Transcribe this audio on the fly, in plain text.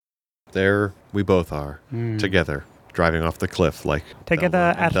There we both are, together, driving off the cliff like Together Thelma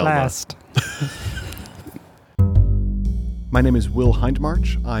and at Velma. last. My name is Will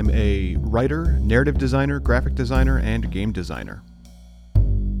Hindmarch. I'm a writer, narrative designer, graphic designer, and game designer.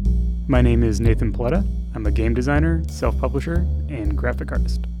 My name is Nathan Paletta. I'm a game designer, self-publisher, and graphic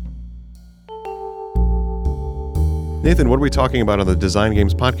artist. Nathan, what are we talking about on the Design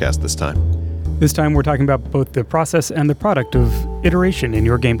Games podcast this time? This time we're talking about both the process and the product of iteration in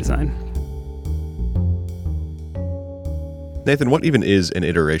your game design. Nathan, what even is an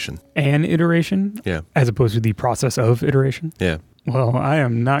iteration? An iteration, Yeah. as opposed to the process of iteration. Yeah. Well, I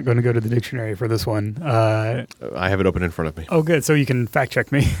am not going to go to the dictionary for this one. I have it open in front of me. Oh, good. So you can fact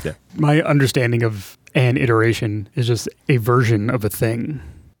check me. Yeah. My understanding of an iteration is just a version of a thing.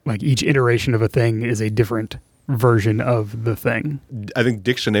 Like each iteration of a thing is a different version of the thing. I think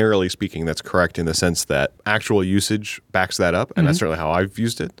dictionarily speaking, that's correct in the sense that actual usage backs that up, and that's certainly how I've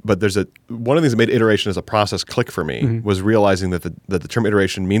used it. But there's one of the things that made iteration as a process click for me was realizing that the term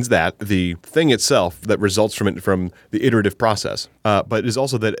iteration means that the thing itself that results from the iterative process, but it is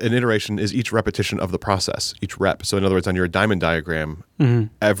also that an iteration is each repetition of the process, each rep. So in other words, on your diamond diagram,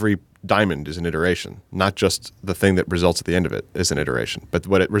 every diamond is an iteration, not just the thing that results at the end of it is an iteration, but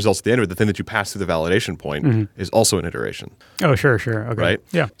what it results at the end of it, the thing that you pass through the validation point is also an iteration, Oh, sure. Okay. right?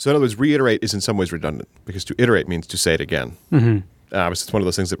 Yeah. So in other words, reiterate is in some ways redundant because to iterate means to say it again. It's one of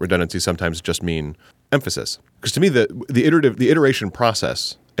those things that redundancies sometimes just mean emphasis. Because to me, the iteration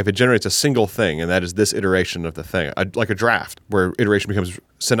process, if it generates a single thing, and that is this iteration of the thing, like a draft, where iteration becomes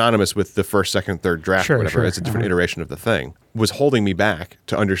synonymous with the first, second, third draft, Sure, or whatever, sure. it's a different iteration of the thing, was holding me back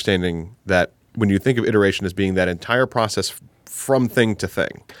to understanding that when you think of iteration as being that entire process from thing to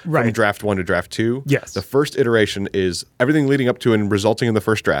thing, from Right. draft one to draft two, Yes. the first iteration is everything leading up to and resulting in the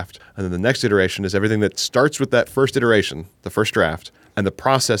first draft, and then the next iteration is everything that starts with that first iteration, the first draft, and the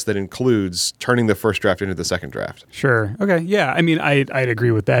process that includes turning the first draft into the second draft. Sure. Okay. Yeah. I mean, I'd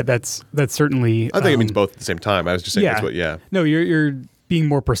agree with that. That's certainly. I think it means both at the same time. I was just saying that's what, yeah. No, you're being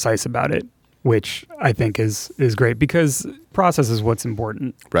more precise about it, which I think is great because process is what's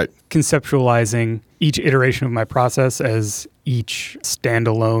important. Right. Conceptualizing each iteration of my process as each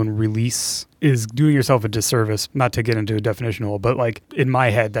standalone release is doing yourself a disservice, not to get into a definitional, but like in my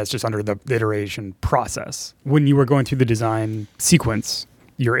head, that's just under the iteration process. When you were going through the design sequence,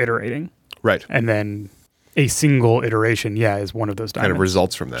 you're iterating. Right. And then a single iteration, is one of those diamonds. Kind of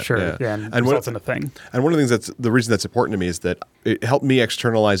results from that. Sure, and results in a thing. And one of the things the reason that's important to me is that it helped me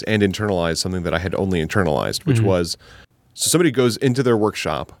externalize and internalize something that I had only internalized, which was, so somebody goes into their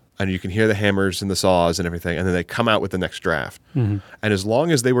workshop and you can hear the hammers and the saws and everything, and then they come out with the next draft. And as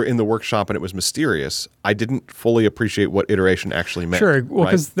long as they were in the workshop and it was mysterious, I didn't fully appreciate what iteration actually meant. Sure, well,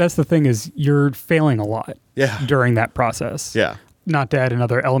 because that's the thing is you're failing a lot during that process. Yeah. Not to add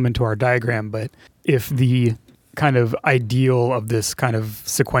another element to our diagram, but if the kind of ideal of this kind of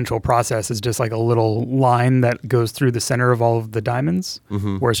sequential process is just like a little line that goes through the center of all of the diamonds,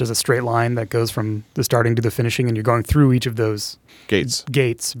 where it's just a straight line that goes from the starting to the finishing, and you're going through each of those gates,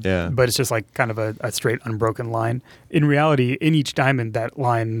 but it's just like kind of a straight unbroken line. In reality, in each diamond, that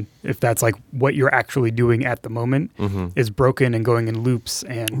line, if that's like what you're actually doing at the moment, is broken and going in loops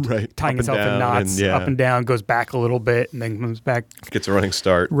and tying itself in knots, up and down, goes back a little bit and then comes back. Gets a running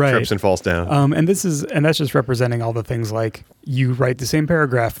start, trips and falls down. And that's just representing all the things like you write the same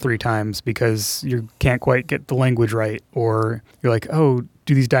paragraph 3 times because you can't quite get the language right, or you're like, oh,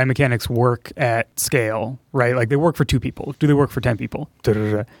 do these die mechanics work at scale, right? Like they work for 2 people. Do they work for 10 people?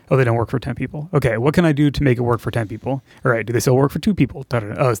 Da-da-da. Oh, they don't work for 10 people. Okay, what can I do to make it work for 10 people? All right, do they still work for 2 people?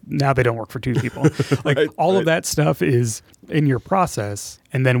 Da-da-da. Oh, now they don't work for 2 people. Like all of that stuff is in your process.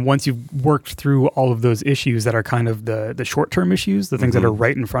 And then once you've worked through all of those issues that are kind of the short-term issues, the things that are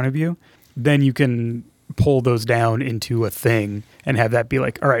right in front of you, then you can pull those down into a thing and have that be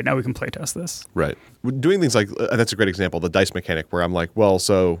like, all right, now we can play test this. Right. Doing things like, that's a great example, the dice mechanic, where I'm like, well,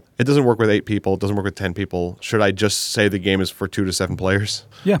 so it doesn't work with 8 people, it doesn't work with 10 people. Should I just say the game is for 2 to 7 players?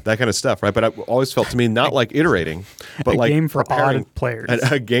 Yeah. That kind of stuff, right? But it always felt to me not like iterating, but like game for odd players.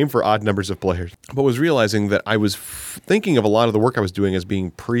 A game for odd numbers of players. But was realizing that I was thinking of a lot of the work I was doing as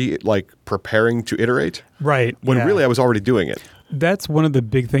being preparing to iterate. Right. When really I was already doing it. That's one of the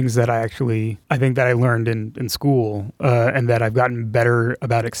big things that I think that I learned in school and that I've gotten better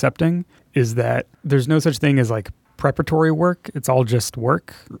about accepting is that there's no such thing as like preparatory work. It's all just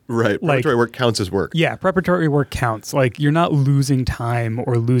work. Right. Preparatory work counts as work. Yeah. Preparatory work counts. Like you're not losing time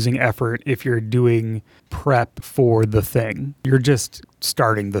or losing effort if you're doing prep for the thing. You're just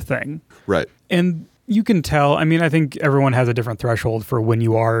starting the thing. Right. And you can tell, I mean, I think everyone has a different threshold for when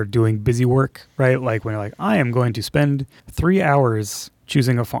you are doing busy work, right? Like when you're like, I am going to spend 3 hours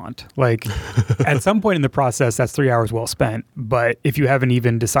choosing a font. Like at some point in the process, that's 3 hours well spent. But if you haven't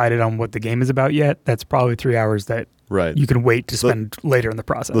even decided on what the game is about yet, that's probably 3 hours that Right. you can wait to spend later in the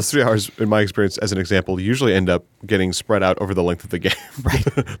process. Those 3 hours, in my experience, as an example, usually end up getting spread out over the length of the game. Right.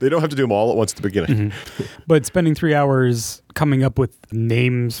 They don't have to do them all at once at the beginning. But spending 3 hours coming up with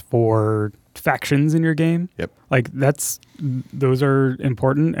names for factions in your game, Yep. like those are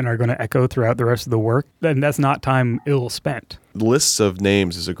important and are going to echo throughout the rest of the work. And that's not time ill spent. Lists of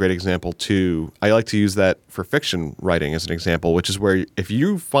names is a great example too. I like to use that for fiction writing as an example, which is where if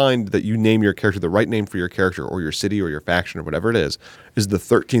you find that you name your character, the right name for your character or your city or your faction or whatever it is the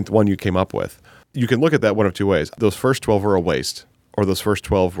 13th one you came up with. You can look at that one of two ways. Those first 12 were a waste, or those first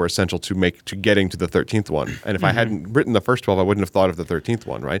 12 were essential to getting to the 13th one. And if I hadn't written the first 12, I wouldn't have thought of the 13th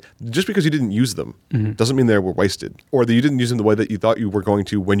one, right? Just because you didn't use them doesn't mean they were wasted, or that you didn't use them the way that you thought you were going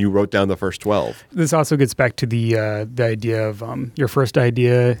to when you wrote down the first 12. This also gets back to the idea of your first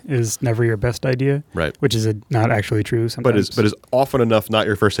idea is never your best idea, Right. which is not actually true sometimes. But is often enough not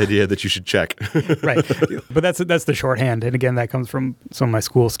your first idea that you should check. Right. But that's the shorthand. And again, that comes from some of my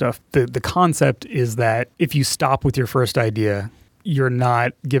school stuff. The concept is that if you stop with your first idea, you're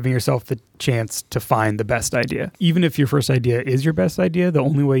not giving yourself the chance to find the best idea. Even if your first idea is your best idea, the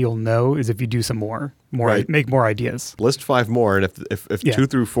only way you'll know is if you do some more Right. make more ideas. List 5 more, and if Yeah. 2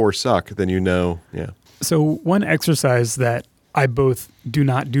 through 4 suck, then you know, yeah. So one exercise that I both do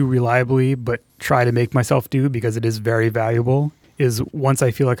not do reliably, but try to make myself do because it is very valuable, is once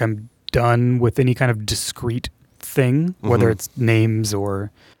I feel like I'm done with any kind of discrete thing, whether it's names or,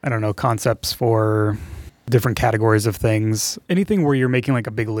 I don't know, concepts for different categories of things, anything where you're making like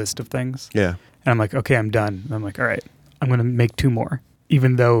a big list of things. Yeah. And I'm like, okay, I'm done. And I'm like, all right, I'm going to make 2 more.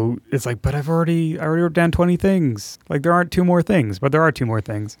 Even though it's like, but I already wrote down 20 things. Like there aren't 2 more things, but there are 2 more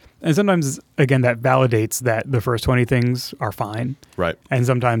things. And sometimes, again, that validates that the first 20 things are fine. Right. And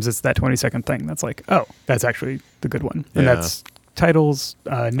sometimes it's that 22nd thing that's like, oh, that's actually the good one. And Yeah. that's titles,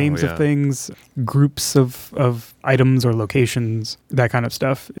 names yeah. of things, groups of items or locations, that kind of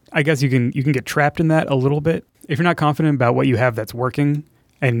stuff. I guess you can get trapped in that a little bit. If you're not confident about what you have that's working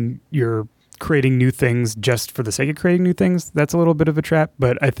and you're creating new things just for the sake of creating new things, that's a little bit of a trap.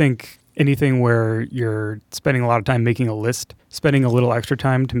 But I think anything where you're spending a lot of time making a list, spending a little extra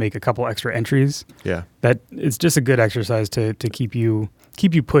time to make a couple extra entries, Yeah. that it's just a good exercise to keep you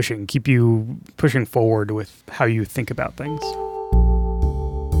pushing forward with how you think about things.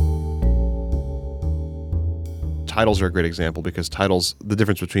 Titles are a great example because titles, the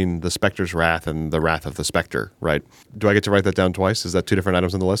difference between the Spectre's Wrath and the Wrath of the Spectre, right? Do I get to write that down twice? Is that 2 different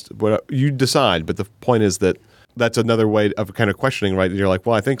items on the list? Well, you decide, but the point is that that's another way of kind of questioning, right? You're like,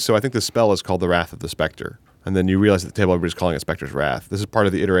 well, I think so. I think this spell is called the Wrath of the Spectre. And then you realize at the table, everybody's calling it Spectre's Wrath. This is part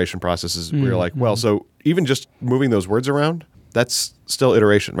of the iteration process is where you're like, well, so even just moving those words around, that's still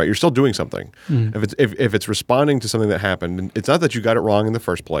iteration, right? You're still doing something. If it's responding to something that happened, and it's not that you got it wrong in the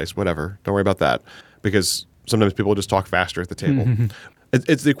first place, whatever. Don't worry about that, because sometimes people just talk faster at the table.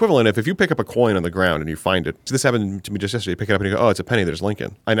 It's the equivalent of if you pick up a coin on the ground and you find it. So this happened to me just yesterday. You pick it up and you go, oh, it's a penny. There's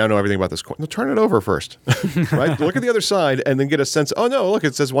Lincoln. I now know everything about this coin. No, turn it over first, right? Look at the other side and then get a sense. Oh no, look,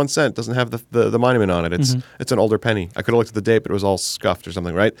 it says 1 cent. Doesn't have the monument on it. It's an older penny. I could have looked at the date, but it was all scuffed or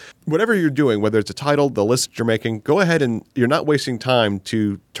something, right? Whatever you're doing, whether it's a title, the list you're making, go ahead and you're not wasting time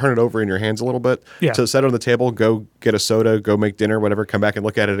to turn it over in your hands a little bit. Yeah. To set it on the table, go get a soda, go make dinner, whatever. Come back and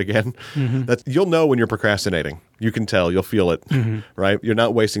look at it again. You'll know when you're procrastinating. You can tell. You'll feel it, right? You're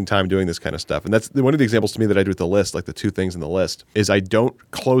not wasting time doing this kind of stuff. And that's one of the examples to me that I do with the list, like the 2 things in the list, is I don't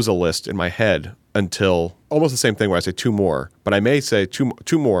close a list in my head until almost the same thing where I say 2 more, but I may say two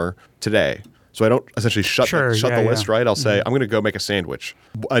more today. So I don't essentially shut the list, right? I'll say, I'm going to go make a sandwich.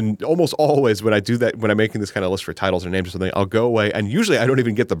 And almost always when I do that, when I'm making this kind of list for titles or names or something, I'll go away. And usually I don't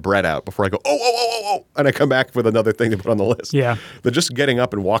even get the bread out before I go, oh. And I come back with another thing to put on the list. Yeah. But just getting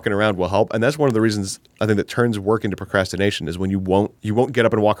up and walking around will help. And that's one of the reasons I think that turns work into procrastination is when you won't get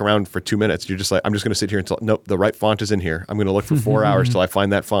up and walk around for 2 minutes. You're just like, I'm just going to sit here until, nope, the right font is in here. I'm going to look for 4 hours till I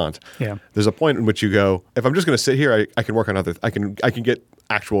find that font. Yeah. There's a point in which you go, if I'm just going to sit here, I can work on I can get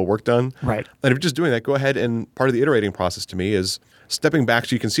actual work done. Right. And if you're just doing that, go ahead, and part of the iterating process to me is stepping back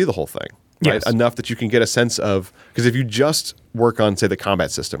so you can see the whole thing. Right? Yes. Enough that you can get a sense of, because if you just work on, say, the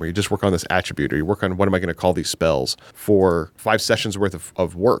combat system, or you just work on this attribute, or you work on what am I going to call these spells for 5 sessions worth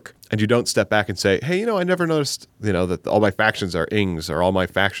of work, and you don't step back and say, hey, I never noticed, that all my factions are ings, or all my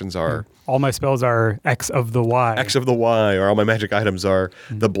factions are... All my spells are X of the Y. X of the Y, or all my magic items are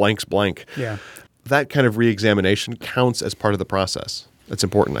the blanks blank. Yeah. That kind of re-examination counts as part of the process. That's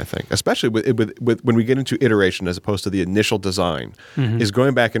important, I think, especially with when we get into iteration as opposed to the initial design, is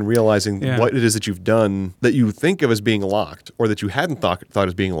going back and realizing what it is that you've done that you think of as being locked or that you hadn't thought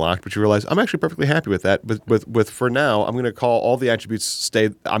as being locked, but you realize, I'm actually perfectly happy with that. With for now, I'm going to call all the attributes stay.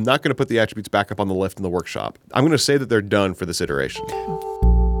 I'm not going to put the attributes back up on the list in the workshop. I'm going to say that they're done for this iteration.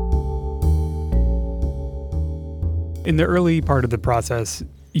 In the early part of the process,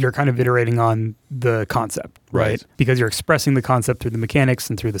 you're kind of iterating on the concept, right? Because you're expressing the concept through the mechanics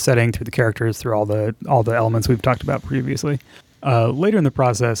and through the setting, through the characters, through all the elements we've talked about previously. Later in the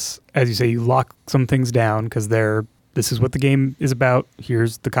process, as you say, you lock some things down because this is what the game is about.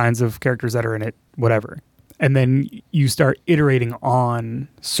 Here's the kinds of characters that are in it, whatever. And then you start iterating on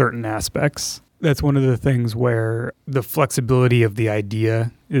certain aspects. That's one of the things where the flexibility of the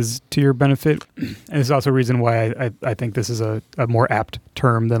idea is to your benefit. And it's also a reason why I think this is a more apt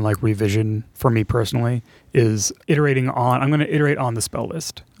term than like revision for me personally, is iterating on. I'm going to iterate on the spell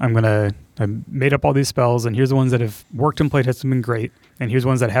list. I made up all these spells, and here's the ones that have worked in playtest and been great, and here's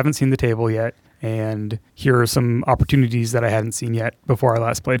ones that haven't seen the table yet, and here are some opportunities that I hadn't seen yet before our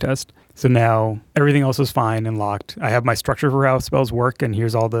last playtest. So now everything else is fine and locked. I have my structure for how spells work, and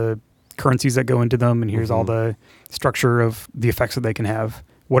here's all the currencies that go into them, and here's all the structure of the effects that they can have.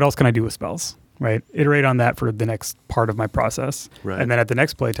 What else can I do with spells, right? Iterate on that for the next part of my process. Right. And then at the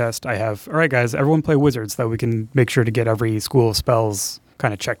next playtest, I have, all right, guys, everyone play wizards so that we can make sure to get every school of spells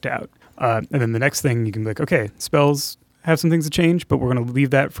kind of checked out. And then the next thing you can be like, okay, spells have some things to change, but we're going to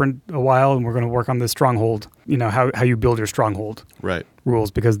leave that for a while, and we're going to work on the stronghold, how you build your stronghold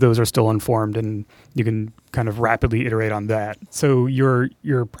rules, because those are still informed, and you can kind of rapidly iterate on that. So your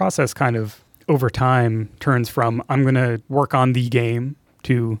process kind of over time turns from, I'm going to work on the game,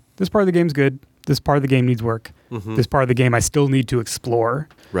 to this part of the game's good, this part of the game needs work, this part of the game I still need to explore.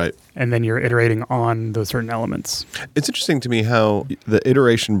 Right. And then you're iterating on those certain elements. It's interesting to me how the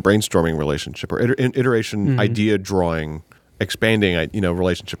iteration brainstorming relationship or iteration idea drawing, expanding,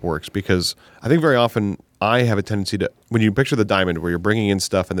 relationship works, because I think very often I have a tendency to, when you picture the diamond where you're bringing in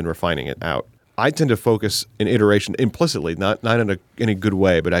stuff and then refining it out, I tend to focus in iteration implicitly, not in a good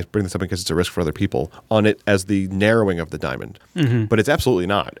way, but I bring this up because it's a risk for other people, on it as the narrowing of the diamond. But it's absolutely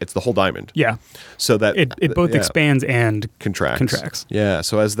not. It's the whole diamond. Yeah. So that it both expands and contracts. Yeah.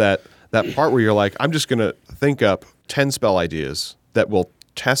 So as that part where you're like, I'm just going to think up 10 spell ideas that will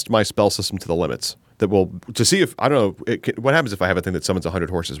test my spell system to the limits. To see if, I don't know, what happens if I have a thing that summons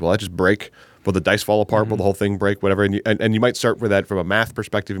 100 horses? Will I just break? Will the dice fall apart? Will the whole thing break? Whatever. And you might start with that from a math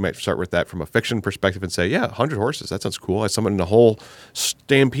perspective. You might start with that from a fiction perspective and say, yeah, 100 horses. That sounds cool. I summoned a whole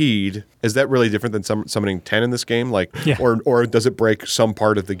stampede. Is that really different than summoning 10 in this game? Or does it break some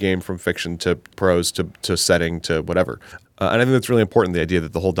part of the game from fiction to prose to setting to whatever? And I think that's really important, the idea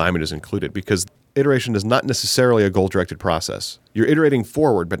that the whole diamond is included, because iteration is not necessarily a goal-directed process. You're iterating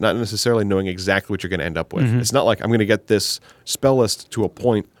forward, but not necessarily knowing exactly what you're going to end up with. It's not like I'm going to get this spell list to a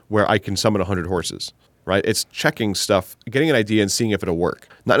point where I can summon 100 horses, right? It's checking stuff, getting an idea and seeing if it'll work.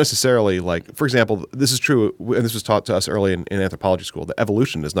 Not necessarily like, for example, this is true, and this was taught to us early in anthropology school, that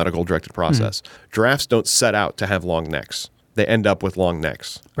evolution is not a goal-directed process. Giraffes don't set out to have long necks. They end up with long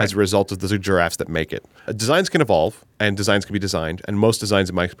necks as a result of the giraffes that make it. Designs can evolve, and designs can be designed, and most designs,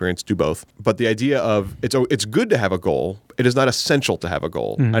 in my experience, do both. But the idea of it's good to have a goal. It is not essential to have a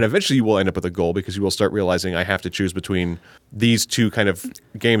goal. And eventually you will end up with a goal because you will start realizing I have to choose between these two kind of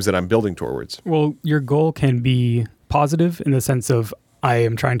games that I'm building towards. Well, your goal can be positive in the sense of I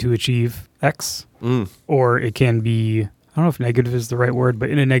am trying to achieve X, or it can be, I don't know if negative is the right word, but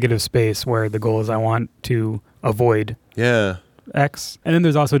in a negative space where the goal is I want to avoid X. And then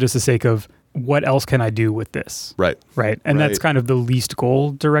there's also just the sake of what else can I do with this? Right. And that's kind of the least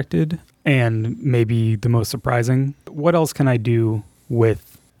goal directed and maybe the most surprising. What else can I do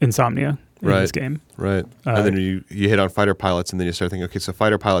with Insomnia in this game? Right. And then you hit on fighter pilots, and then you start thinking, okay, so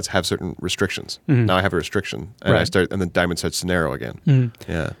fighter pilots have certain restrictions. Now I have a restriction. And and the diamond starts to narrow again.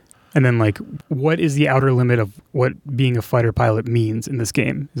 Yeah. And then, what is the outer limit of what being a fighter pilot means in this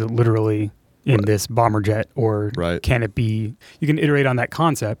game? Is it literally in this bomber jet, or can it be, you can iterate on that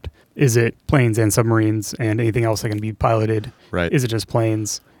concept. Is it planes and submarines and anything else that can be piloted? Right. Is it just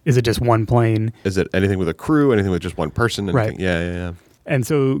planes? Is it just one plane? Is it anything with a crew, anything with just one person? Anything? Right. Yeah. And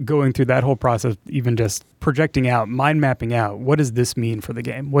so going through that whole process, even just projecting out, mind mapping out, what does this mean for the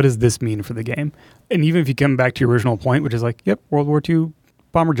game? What does this mean for the game? And even if you come back to your original point, which is like, yep, World War II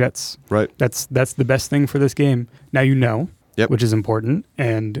bomber jets. Right. That's the best thing for this game. Now you know, which is important.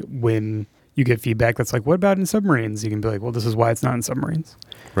 And when you get feedback that's like, what about in submarines? You can be like, well, this is why it's not in submarines.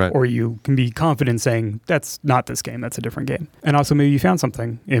 Right. Or you can be confident saying, that's not this game, that's a different game. And also maybe you found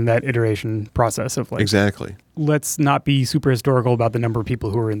something in that iteration process of like, Exactly. let's not be super historical about the number of people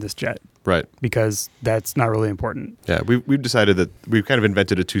who are in this jet, Right. because that's not really important. Yeah, we've decided that we've kind of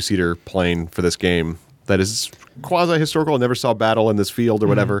invented a 2-seater plane for this game that is quasi-historical, never saw battle in this field or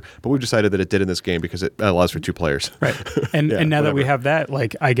whatever, but we've decided that it did in this game because it allows for 2 players. Right. And Yeah, and now that we whatever. have that,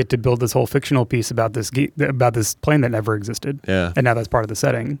 like I get to build this whole fictional piece about this about this plane that never existed. Yeah. And now that's part of the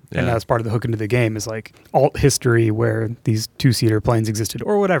setting. Yeah. And now that's part of the hook into the game is like alt history where these 2-seater planes existed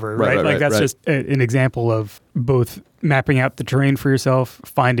or whatever, Right, right? right, Like right, that's right. just an example of both mapping out the terrain for yourself,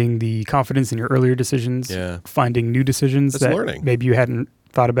 finding the confidence in your earlier decisions, Yeah. finding new decisions That's that learning. maybe you hadn't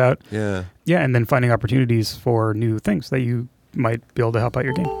thought about. Yeah. Yeah, and then finding opportunities for new things that you might be able to help out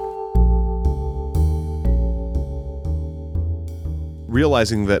your game.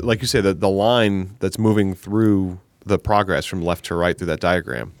 Realizing that, like you say, that the line that's moving through the progress from left to right through that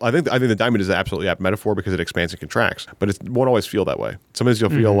diagram. I think the diamond is an absolutely apt metaphor because it expands and contracts, but it won't always feel that way. Sometimes you'll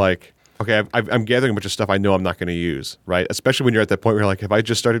feel like, okay, I'm gathering a bunch of stuff I know I'm not going to use, right? Especially when you're at that point where you're like, have I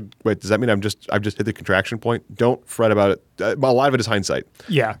just started? Wait, does that mean I've just hit the contraction point? Don't fret about it. A lot of it is hindsight.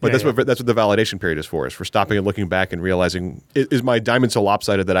 Yeah. But yeah, that's what the validation period is for stopping and looking back and realizing, is my diamond so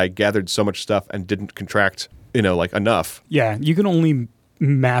lopsided that I gathered so much stuff and didn't contract, like enough? Yeah, you can only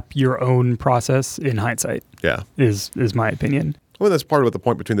map your own process in hindsight. Yeah. Is my opinion. Well, that's part of what the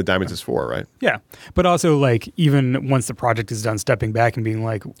point between the diamonds is for, right? Yeah, but also like even once the project is done, stepping back and being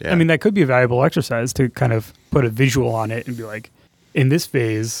like, Yeah. I mean, that could be a valuable exercise to kind of put a visual on it and be like, in this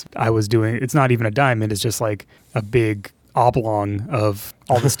phase, I was doing. It's not even a diamond; it's just like a big oblong of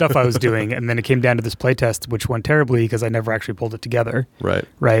all the stuff I was doing, and then it came down to this playtest, which went terribly because I never actually pulled it together. Right.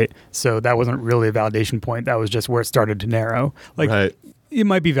 Right. So that wasn't really a validation point. That was just where it started to narrow. Like. Right. It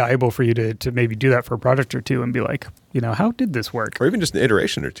might be valuable for you to maybe do that for a project or two and be like, how did this work? Or even just an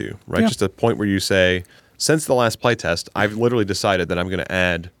iteration or two, right? Yeah. Just a point where you say, since the last playtest, I've literally decided that I'm going to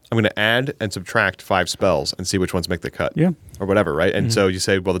add and subtract 5 spells and see which ones make the cut. Yeah. Or whatever, right? And so you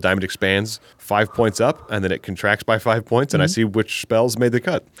say, well, the diamond expands 5 points up, and then it contracts by 5 points, and I see which spells made the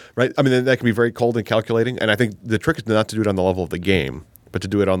cut, right? I mean, that can be very cold and calculating, and I think the trick is not to do it on the level of the game, but to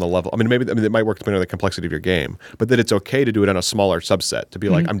do it on the level. Maybe it might work depending on the complexity of your game, but that it's okay to do it on a smaller subset, to be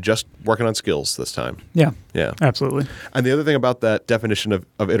like, I'm just working on skills this time. Yeah. Yeah. Absolutely. And the other thing about that definition of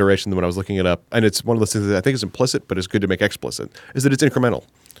iteration, when I was looking it up, and it's one of those things that I think is implicit, but is good to make explicit, is that it's incremental.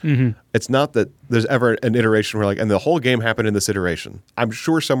 It's not that there's ever an iteration where and the whole game happened in this iteration. I'm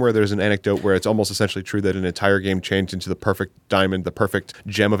sure somewhere there's an anecdote where it's almost essentially true that an entire game changed into the perfect diamond, the perfect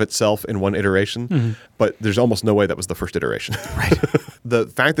gem of itself in one iteration, but there's almost no way that was the first iteration. Right. The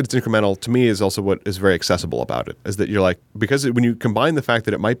fact that it's incremental to me is also what is very accessible about it, is that you're like, because when you combine the fact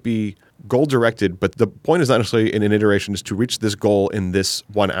that it might be goal directed, but the point is not necessarily in an iteration is to reach this goal in this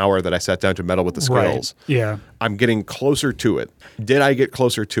 1 hour that I sat down to meddle with the skills. Right. Yeah. I'm getting closer to it. Did I get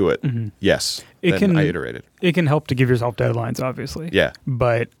closer to it? Yes. It then can- I iterated. It can help to give yourself deadlines, obviously. Yeah.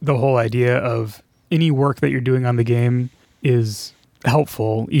 But the whole idea of any work that you're doing on the game is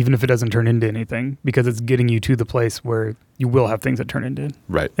helpful, even if it doesn't turn into anything, because it's getting you to the place where you will have things that turn into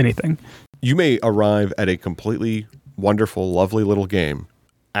Right. anything. You may arrive at a completely wonderful, lovely little game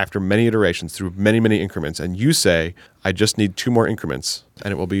after many iterations through many, many increments, and you say, I just need 2 more increments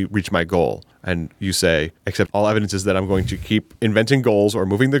and it will be reach my goal. And you say, except all evidence is that I'm going to keep inventing goals or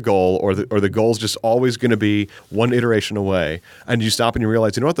moving the goal, or the goal's just always going to be one iteration away. And you stop and you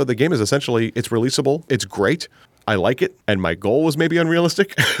realize, you know what, though, the game is essentially, it's releasable, it's great, I like it, and my goal was maybe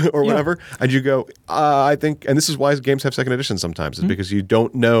unrealistic or whatever. And you go, I think, and this is why games have second editions sometimes, is because you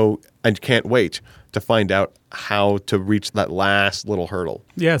don't know and can't wait to find out how to reach that last little hurdle.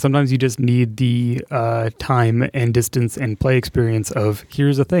 Yeah, sometimes you just need the time and distance and play experience of,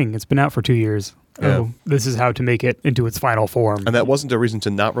 here's a thing, it's been out for 2 years. Yeah. Oh, this is how to make it into its final form. And that wasn't a reason to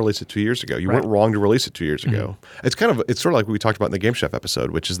not release it 2 years ago. You Right. weren't wrong to release it 2 years ago. It's sort of like what we talked about in the Game Chef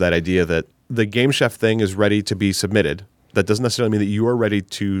episode, which is that idea that the Game Chef thing is ready to be submitted. That doesn't necessarily mean that you are ready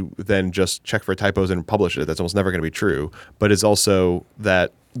to then just check for typos and publish it. That's almost never going to be true. But it's also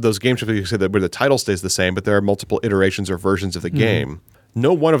that those Game Chefs, you said, that where the title stays the same, but there are multiple iterations or versions of the game.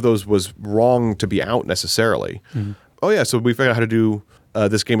 No one of those was wrong to be out necessarily. Oh yeah, so we figured out how to do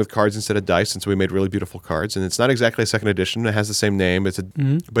this game with cards instead of dice, and so we made really beautiful cards. And it's not exactly a second edition. It has the same name. It's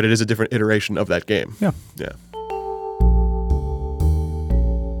but it is a different iteration of that game. Yeah. Yeah.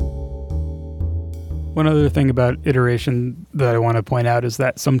 One other thing about iteration that I want to point out is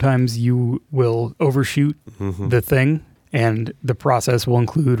that sometimes you will overshoot the thing, and the process will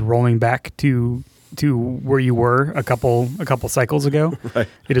include rolling back to to where you were a couple cycles ago. Right.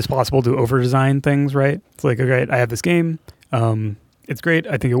 It is possible to over-design things, right? It's like, okay, I have this game. It's great.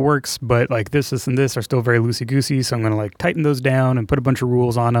 I think it works, but like this and this are still very loosey-goosey, so I'm going to like tighten those down and put a bunch of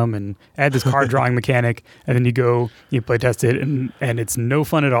rules on them and add this card drawing mechanic, and then you play test it, and it's no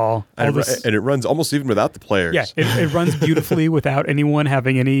fun at all. And it runs almost even without the players. Yeah, it runs beautifully without anyone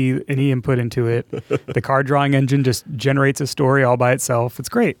having any input into it. The card drawing engine just generates a story all by itself. It's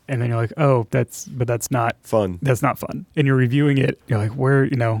great. And then you're like, oh, that's not fun. That's not fun. And you're reviewing it. You're like,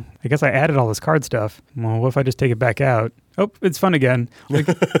 I guess I added all this card stuff. Well, what if I just take it back out? Oh, it's fun again. Like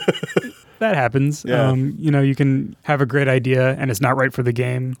that happens. Yeah. You can have a great idea and it's not right for the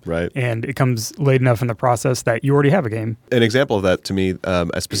game. Right. And it comes late enough in the process that you already have a game. An example of that to me,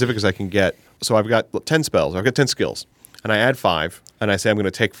 as specific as I can get. So I've got 10 spells. I've got 10 skills. And I add 5. And I say I'm going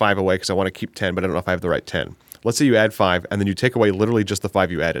to take 5 away because I want to keep 10, but I don't know if I have the right 10. Let's say you add 5, and then you take away literally just the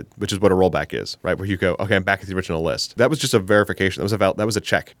 5 you added, which is what a rollback is, right? Where you go, okay, I'm back at the original list. That was just a verification. That was a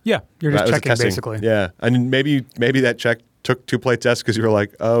check. Yeah, you're just checking testing, basically. Yeah, and maybe that check took 2 play tests because you were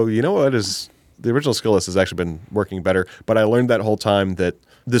like, oh, you know what is the original skill list has actually been working better. But I learned that whole time that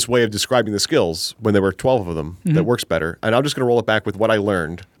this way of describing the skills, when there were 12 of them, that works better. And I'm just going to roll it back with what I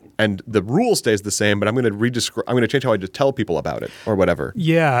learned. And the rule stays the same, but I'm going to change how I just tell people about it or whatever.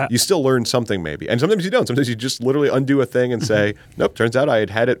 Yeah. You still learn something maybe. And sometimes you don't. Sometimes you just literally undo a thing and say, nope, turns out I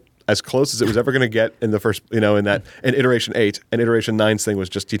had it as close as it was ever going to get in the first, in iteration 8. And iteration 9's thing was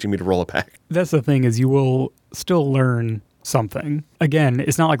just teaching me to roll it back. That's the thing is you will still learn something. Again,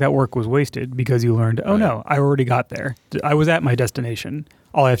 it's not like that work was wasted because you learned, oh no, I already got there. I was at my destination.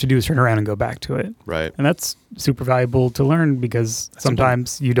 All I have to do is turn around and go back to it. Right. And that's super valuable to learn because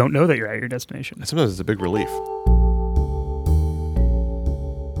sometimes you don't know that you're at your destination. And sometimes it's a big relief.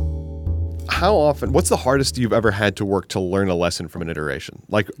 How often, what's the hardest you've ever had to work to learn a lesson from an iteration?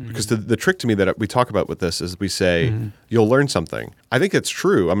 Like, because the trick to me that we talk about with this is we say, you'll learn something. I think it's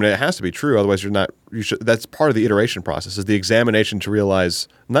true. I mean, it has to be true. Otherwise, that's part of the iteration process is the examination to realize,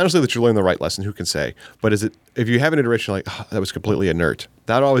 not necessarily that you learn the right lesson, who can say, but if you have an iteration like, that was completely inert,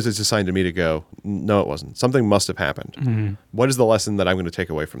 that always is a sign to me to go, no, it wasn't. Something must have happened. What is the lesson that I'm going to take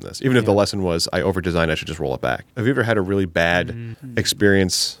away from this? Even if the lesson was, I over-designed, I should just roll it back. Have you ever had a really bad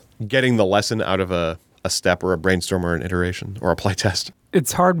experience getting the lesson out of a step or a brainstorm or an iteration or a playtest?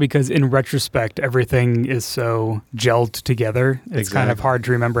 It's hard because in retrospect, everything is so gelled together. It's kind of hard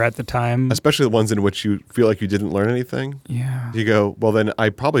to remember at the time. Especially the ones in which you feel like you didn't learn anything. Yeah. You go, well, then I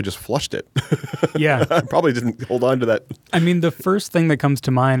probably just flushed it. Yeah. I probably didn't hold on to that. I mean, the first thing that comes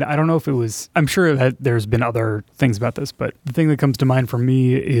to mind, I don't know if it was, I'm sure that there's been other things about this, but the thing that comes to mind for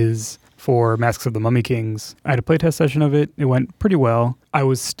me is for Masks of the Mummy Kings. I had a playtest session of it. It went pretty well. I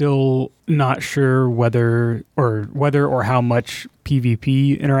was still not sure whether or how much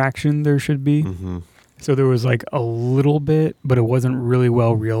PvP interaction there should be. So there was like a little bit, but it wasn't really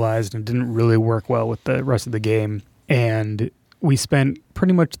well realized and didn't really work well with the rest of the game. And we spent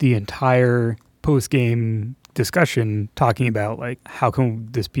pretty much the entire post-game discussion talking about like, how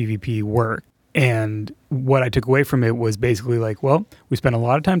can this PvP work? And what I took away from it was basically like, well, we spent a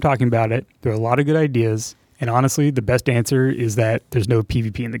lot of time talking about it. There are a lot of good ideas. And honestly, the best answer is that there's no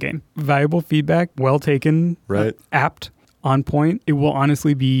PvP in the game. Valuable feedback, well taken, right? Apt, on point. It will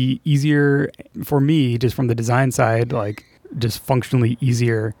honestly be easier for me, just from the design side, like just functionally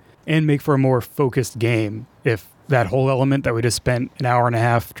easier, and make for a more focused game if that whole element that we just spent an hour and a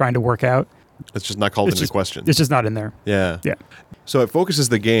half trying to work out, it's just not called into question. It's just not in there. Yeah. Yeah. So it focuses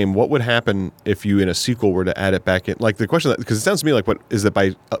the game. What would happen if you in a sequel were to add it back in? Like the question, because it sounds to me like what is that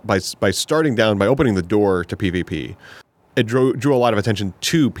by starting down, by opening the door to PvP, it drew a lot of attention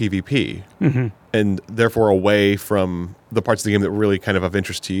to PvP, and therefore away from the parts of the game that were really kind of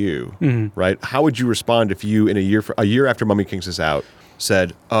interest to you, right? How would you respond if you in a year after Mummy Kings is out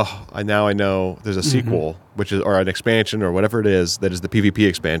said, oh, I know there's a sequel, which is, or an expansion or whatever it is, that is the PvP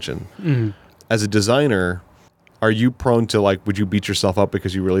expansion. As a designer, are you prone to like, would you beat yourself up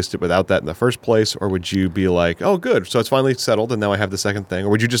because you released it without that in the first place? Or would you be like, oh, good, so it's finally settled and now I have the second thing? Or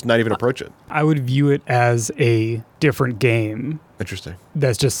would you just not even approach it? I would view it as a different game. Interesting.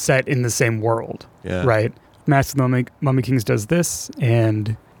 That's just set in the same world. Yeah. Right? Masks of the Mummy Kings does this,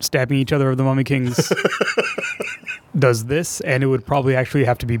 and stabbing each other of the Mummy Kings does this, and it would probably actually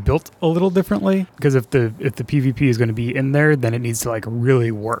have to be built a little differently, because if the PvP is going to be in there, then it needs to like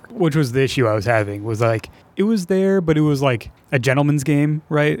really work, which was the issue I was having, was like it was there, but it was like a gentleman's game,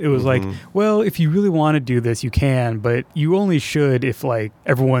 right? It was like, well, if you really want to do this, you can, but you only should if like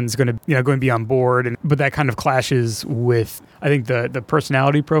everyone's going to be on board. But that kind of clashes with, I think, the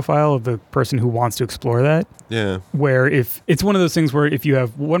personality profile of the person who wants to explore that. Yeah. Where if it's one of those things where if you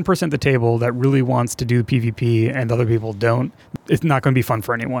have one person at the table that really wants to do PvP and other people don't, it's not going to be fun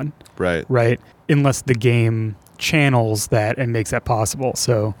for anyone. Right. Right. Unless the game channels that and makes that possible.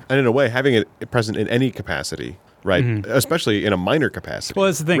 So, and in a way, having it present in any capacity, right, especially in a minor capacity, well,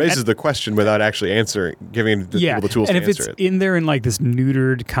 that's the thing. Raises the question without actually giving the people the tools to answer it. And if it's in there in like this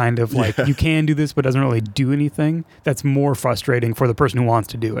neutered kind of like, you can do this, but doesn't really do anything, that's more frustrating for the person who wants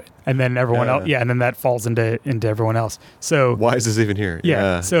to do it. And then everyone else, and then that falls into everyone else. So why is this even here?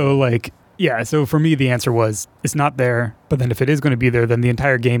 So like, so for me, the answer was it's not there. But then if it is going to be there, then the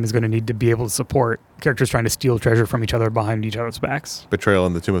entire game is going to need to be able to support characters trying to steal treasure from each other behind each other's backs. Betrayal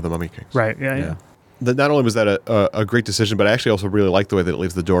in the Tomb of the Mummy Kings. Right. Yeah. Not only was that a great decision, but I actually also really like the way that it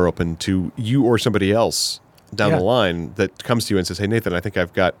leaves the door open to you or somebody else down the line that comes to you and says, hey, Nathan, I think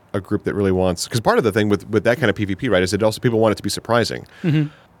I've got a group that really wants... Because part of the thing with that kind of PvP, right, is that also people want it to be surprising.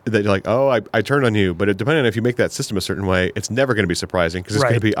 That you're like, oh, I turned on you. But depending on if you make that system a certain way, it's never going to be surprising because it's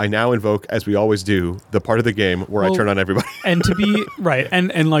going to be, I now invoke, as we always do, the part of the game where I turn on everybody. And to be,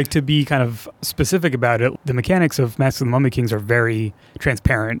 and like to be kind of specific about it, the mechanics of Masks of the Mummy Kings are very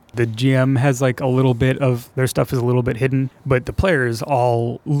transparent. The GM has like a little bit of, their stuff is a little bit hidden, but the players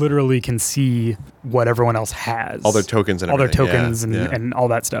all literally can see what everyone else has. All their tokens and everything. And all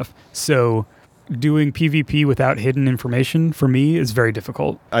that stuff. So... doing PvP without hidden information for me is very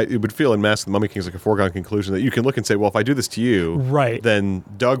difficult. It would feel in Mask of the Mummy Kings like a foregone conclusion that you can look and say, well, if I do this to you, then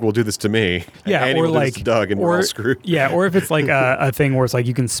Doug will do this to me. And or will like do this to Doug, and we're all screwed. Yeah, or if it's like a thing where it's like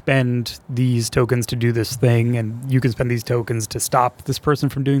you can spend these tokens to do this thing, and you can spend these tokens to stop this person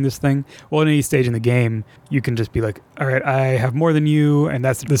from doing this thing. Well, at any stage in the game, you can just be like, all right, I have more than you, and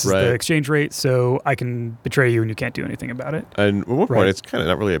this is the exchange rate, so I can betray you, and you can't do anything about it. And at one point, it's kind of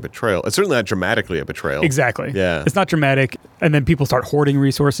not really a betrayal. It's certainly not dramatically a betrayal. Exactly. Yeah. It's not dramatic. And then people start hoarding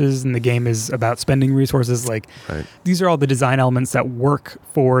resources, and the game is about spending resources. Like, these are all the design elements that work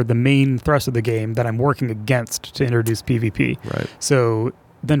for the main thrust of the game that I'm working against to introduce PvP. Right. So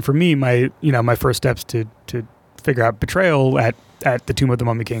then for me, my first steps to figure out betrayal at the Tomb of the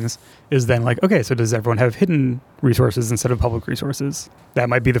Mummy Kings is then like, okay, so does everyone have hidden resources instead of public resources? That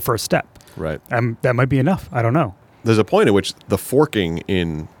might be the first step. Right. That might be enough. I don't know. There's a point at which the forking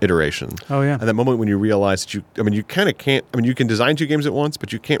in iteration. Oh, yeah. And that moment when you realize that you kind of can't, you can design two games at once,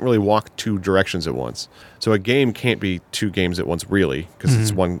 but you can't really walk two directions at once. So a game can't be two games at once, really, because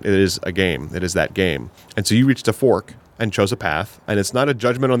it is a game. It is that game. And so you reached a fork and chose a path, and it's not a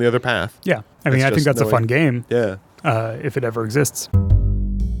judgment on the other path. Yeah. I think that's a fun game. Yeah. If it ever exists.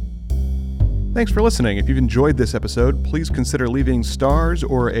 Thanks for listening. If you've enjoyed this episode, please consider leaving stars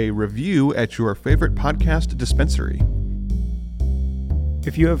or a review at your favorite podcast dispensary.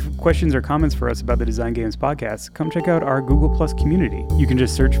 If you have questions or comments for us about the Design Games Podcast, come check out our Google Plus community. You can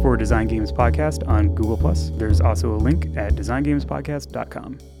just search for Design Games Podcast on Google Plus. There's also a link at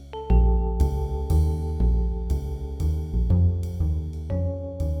designgamespodcast.com.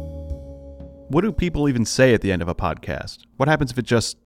 What do people even say at the end of a podcast? What happens if it just